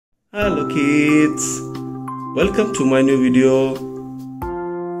Hello kids, welcome to my new video.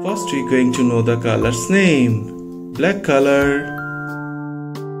 First we're going to know the colors name. Black color,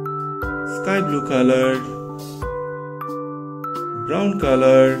 sky blue color, brown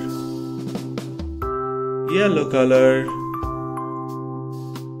color, yellow color,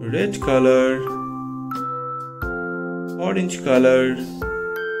 red color, orange color,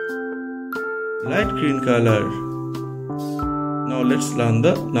 light green color. Now let's learn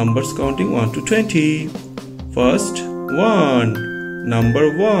the numbers counting 1 to 20. First, 1,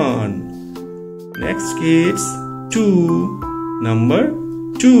 number 1. Next kids, 2, number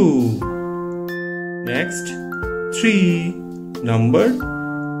 2. Next, 3, number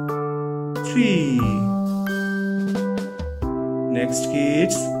 3. Next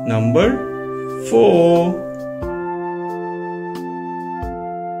kids, number 4.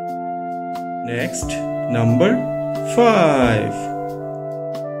 Next, number 5.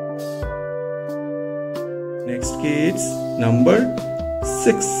 Next kids, number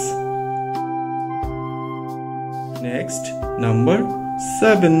 6. Next, number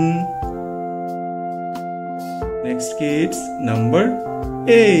 7. Next kids, number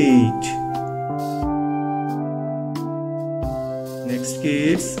 8. Next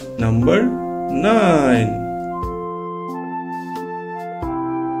kids, number 9.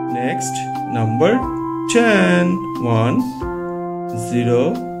 Next, number 10. 1,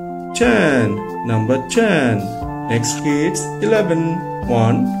 0, 10. Number 10. Next kids, 11.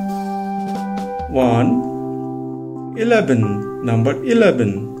 1, 1, 11. Number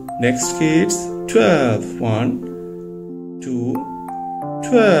 11. Next kids, 12. 1, 2,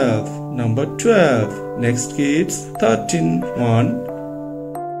 12. Number 12. Next kids, 13. 1,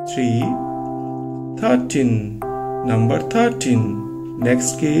 3, 13. Number 13.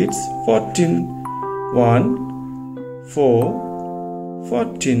 Next kids, 14. 1, 4,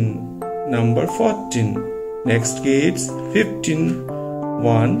 14. Number 14. Next kids, 15.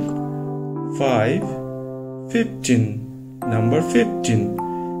 1, 5, 15. Number 15.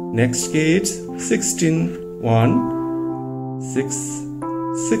 Next kids, 16. 1, 6,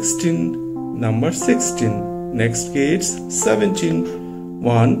 16. Number 16. Next kids, 17.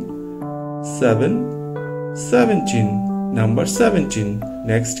 1, 7, 17. Number 17.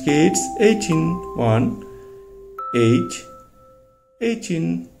 Next kids, 18. 1, 8,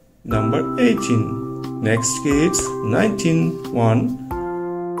 18. Number 18. Next kids, 19. 1,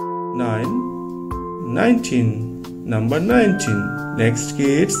 9, 19. Number 19. Next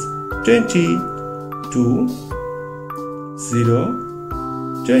kids, 20. 2,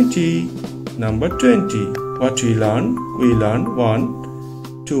 0, 20. Number 20. What we learn? We learn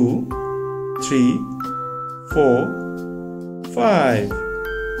 1, 2, 3, 4, 5,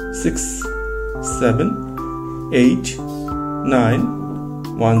 6, 7, 8,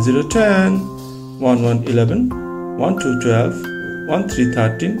 9, 1, 0, 10, 1, 1, 11, 1, 2, 12, 1, 3,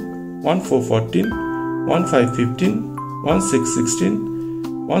 13, 1, 4, 14, 1, 5, 15, 1, 6,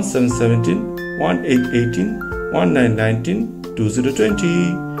 16, 1, 7, 17, 1, 8, 18, 1, 9, 19, 2, 0,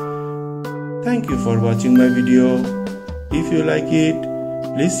 20. Thank you for watching my video. If you like it,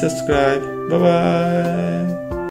 please subscribe. Bye bye.